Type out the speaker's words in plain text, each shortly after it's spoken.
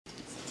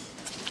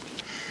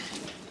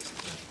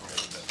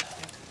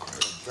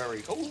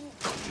very...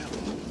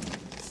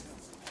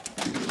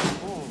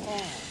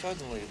 Oh,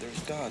 suddenly there's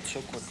God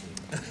so quickly.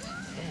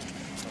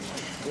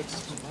 Good,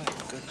 my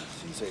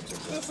goodness, these eggs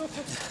are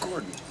good.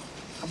 Gordon,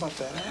 how about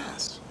that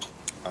ass?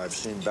 I've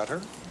seen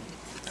better.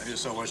 I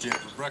just saw what you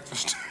had for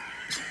breakfast.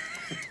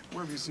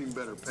 Where have you seen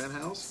better,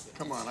 penthouse?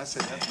 Come on, I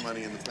say that's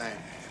money in the bank.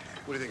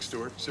 What do you think,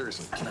 Stuart?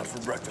 Seriously. Not for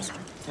breakfast.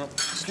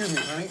 Excuse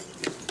me, honey.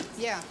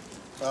 Yeah.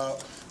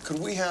 Could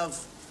we have...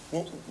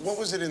 What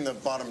was it in the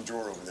bottom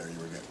drawer over there you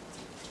were getting?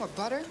 What,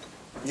 butter?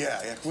 Yeah.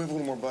 Can we have a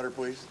little more butter,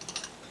 please?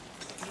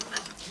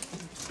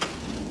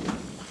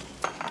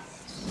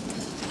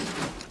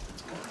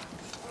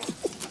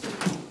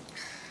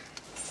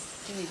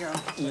 Here you go.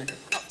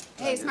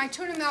 Oh, hey, is my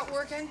tuna melt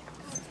working?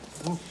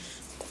 I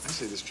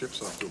say this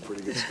trip's off to a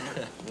pretty good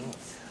start.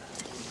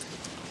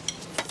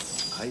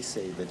 I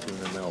say the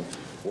tuna melt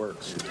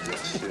works.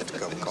 Just a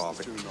cup of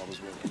coffee. Tuna melt is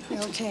working.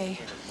 Okay.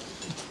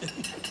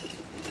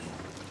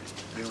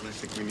 You know what I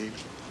think we need?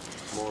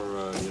 More,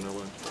 you know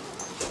what?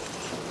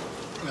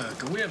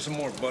 Can we have some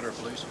more butter,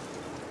 please?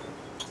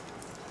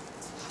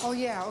 Oh,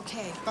 yeah,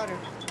 okay. Butter.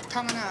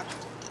 Coming up.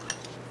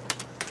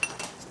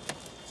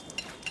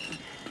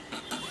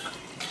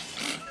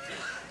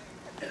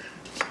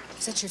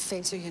 Is that your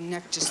face or your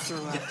neck just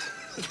threw up?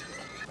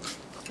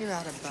 You're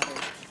out of butter.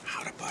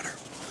 Out of butter.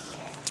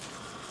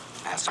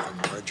 Ask for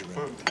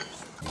margarine.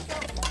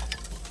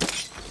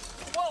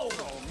 Whoa!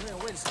 Oh, man,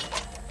 wait a second.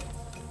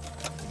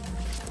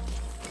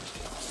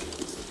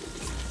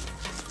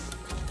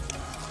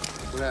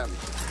 What happened?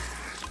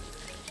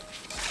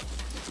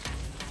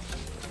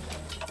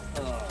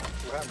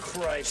 Oh,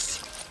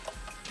 Christ.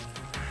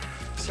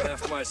 It's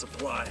half my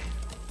supply.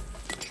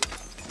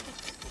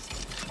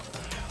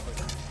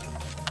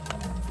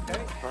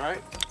 Okay. All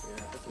right.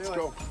 Yeah, Let's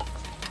go.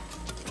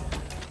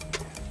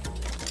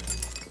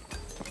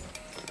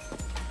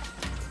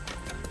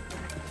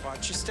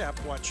 Watch your step,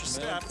 watch your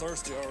step. Man, I'm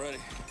thirsty already.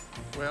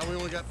 Well, we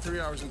only got 3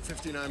 hours and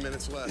 59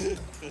 minutes left.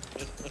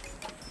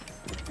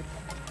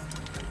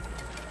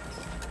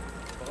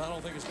 Well, I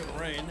don't think it's gonna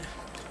rain.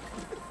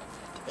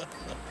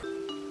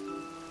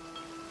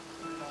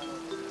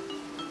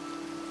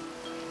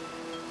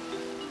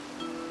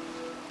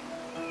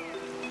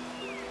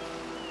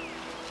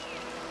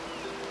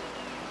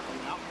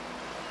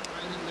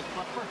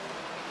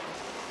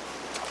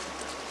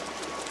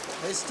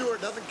 Hey,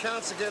 Stuart, nothing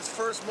counts against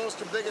first,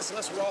 most, and biggest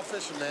unless we're all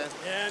fishing, man.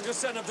 Yeah, I'm just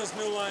setting up this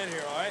new line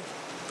here, all right?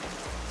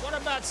 What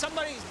about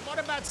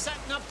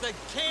setting up the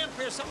camp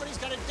here? Somebody's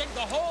got to dig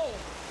the hole.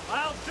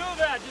 I'll do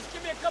that. Just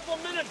give me a couple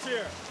of minutes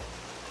here.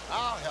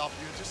 I'll help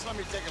you. Just let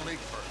me take a leak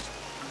first.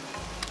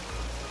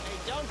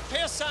 Hey, don't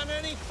piss on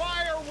any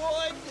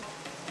firewood.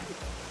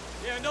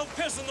 Yeah, no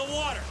piss in the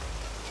water.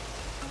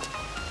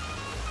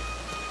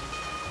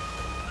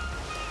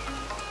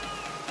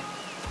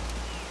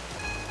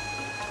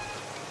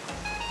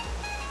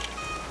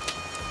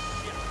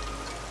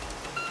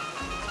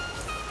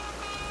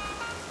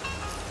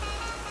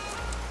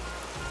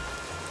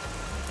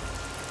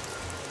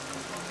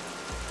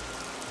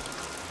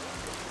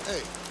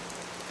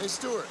 Hey,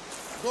 Stuart.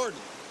 Gordon.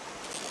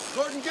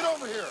 Gordon, get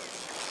over here.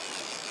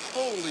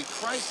 Holy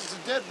Christ, it's a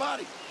dead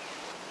body.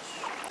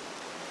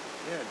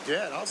 Yeah,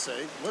 dead, I'll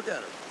say. Look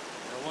at her.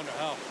 I wonder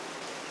how.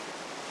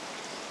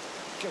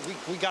 Okay,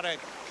 we got to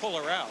pull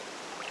her out.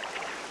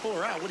 Pull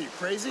her out? What are you,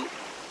 crazy?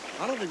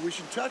 I don't think we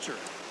should touch her.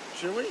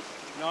 Should we?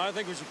 No, I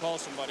think we should call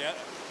somebody. I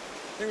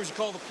think we should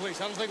call the police.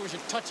 I don't think we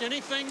should touch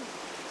anything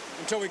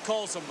until we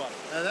call somebody.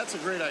 That's a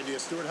great idea,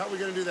 Stuart. How are we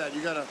going to do that?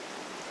 You got a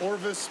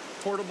Orvis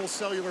portable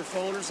cellular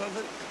phone or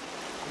something?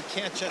 We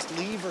can't just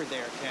leave her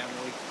there, can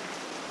we?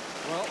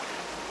 Well,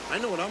 I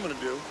know what I'm going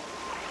to do.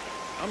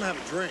 I'm going to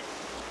have a drink.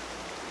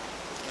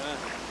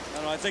 I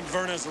don't know. I think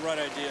Verna has the right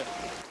idea.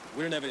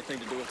 We didn't have anything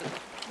to do with it.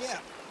 Yeah.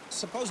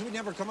 Suppose we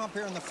never come up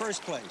here in the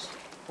first place.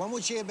 When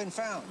would she have been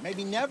found?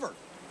 Maybe never.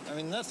 I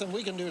mean, nothing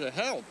we can do to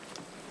help.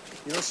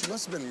 You know, she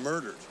must have been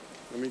murdered.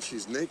 I mean,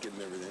 she's naked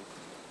and everything.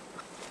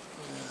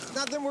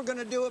 Nothing we're going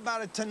to do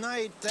about it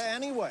tonight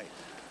anyway.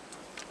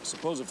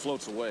 Suppose it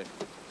floats away.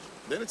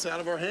 Then it's out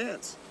of our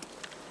hands.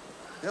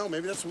 Hell,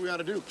 maybe that's what we ought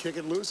to do. Kick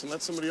it loose and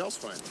let somebody else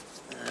find it.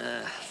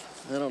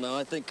 I don't know.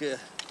 I think we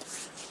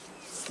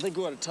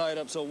ought to tie it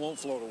up so it won't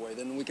float away.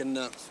 Then we can,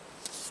 deal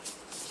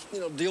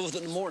with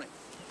it in the morning.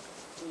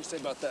 What do you say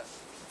about that?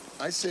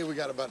 I say we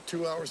got about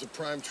 2 hours of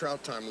prime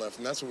trout time left,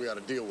 and that's what we ought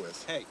to deal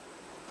with. Hey,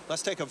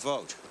 let's take a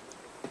vote.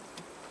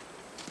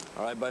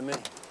 All right, by me.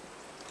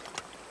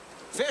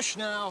 Fish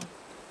now,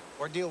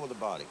 or deal with the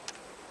body.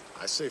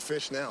 I say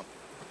fish now.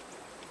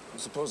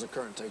 Suppose the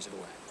current takes it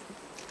away.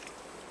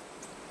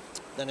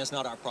 Then it's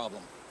not our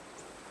problem.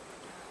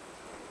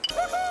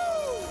 Hey,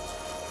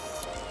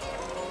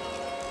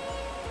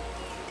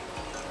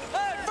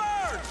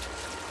 Bird!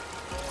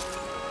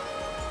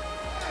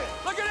 Hey,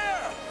 look at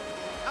here!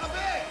 How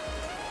big?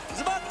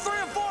 It's about 3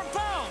 or 4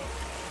 pounds.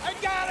 I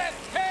got it!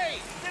 Hey!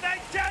 Did I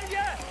tell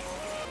you?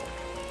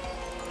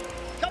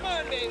 Come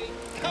on, baby.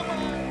 Come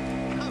on.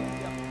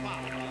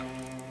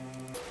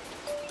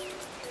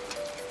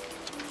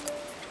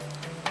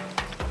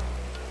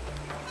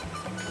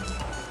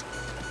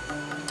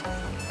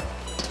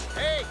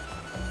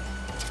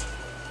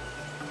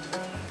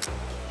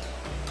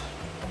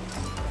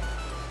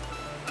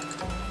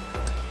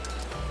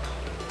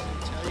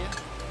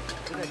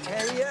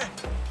 Yeah.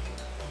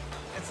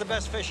 It's the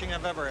best fishing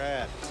I've ever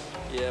had.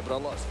 Yeah, but I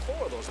lost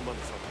 4 of those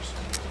motherfuckers.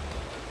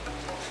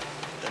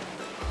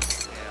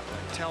 Yeah,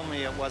 but tell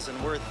me it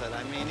wasn't worth it.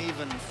 I mean,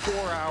 even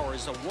 4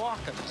 hours of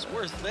walking is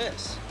worth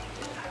this.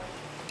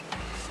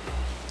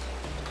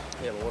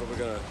 Yeah, but what are we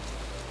gonna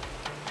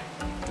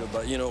do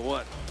about you know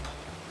what?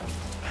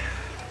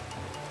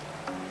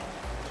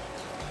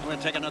 I'm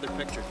gonna take another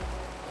picture.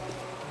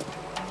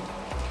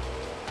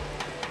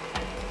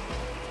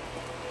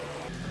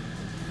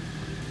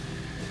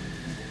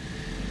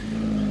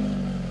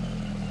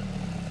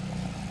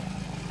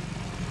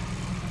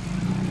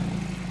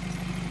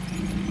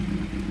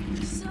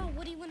 So,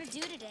 what do you want to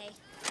do today?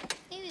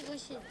 Maybe go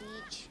to the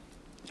beach.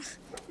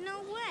 No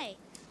way.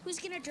 Who's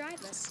gonna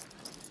drive us?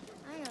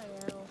 I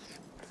don't know.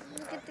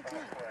 Look at the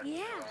cut.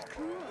 Yeah,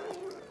 cool.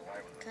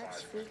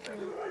 Cut's freaking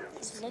me.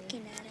 He's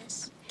looking at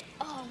us.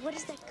 Oh, what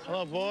is that cut?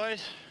 Hello,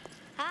 boys.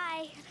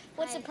 Hi.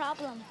 What's the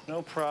problem?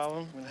 No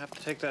problem. I'm gonna have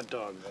to take that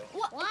dog, though.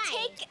 What?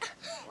 Why?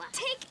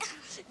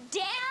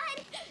 Dad?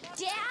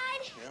 Yeah,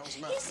 what's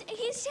the matter?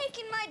 He's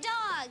taking my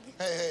dog.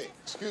 Hey,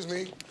 excuse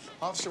me.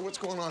 Officer, what's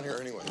going on here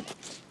anyway?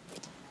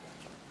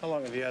 How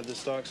long have you had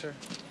this dog, sir?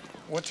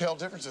 What the hell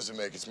difference does it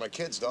make? It's my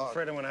kid's I'm dog.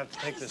 afraid I'm gonna have to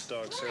take this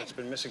dog, sir. It's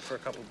been missing for a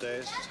couple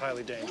days. It's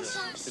highly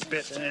dangerous. It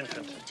bit an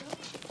infant.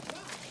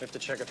 We have to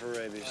check it for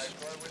rabies.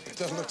 It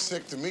doesn't look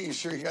sick to me. You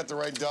sure you got the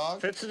right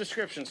dog? Fits the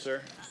description,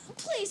 sir.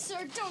 Please,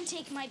 sir, don't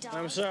take my dog.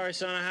 I'm sorry,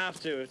 son. I have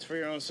to. It's for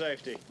your own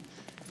safety.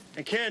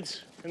 And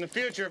kids, in the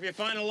future, if you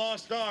find a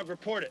lost dog,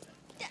 report it.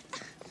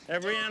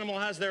 Every animal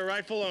has their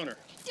rightful owner.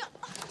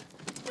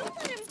 Don't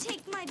let him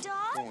take my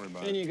dog. Don't worry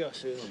about In it. you go,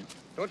 Susan.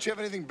 Don't you have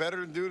anything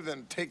better to do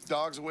than take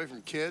dogs away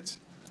from kids?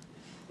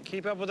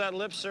 Keep up with that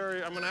lip,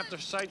 sir. I'm gonna have to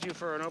cite you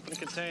for an open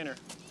container.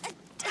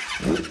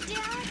 Dad,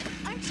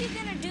 aren't you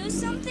gonna do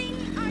something?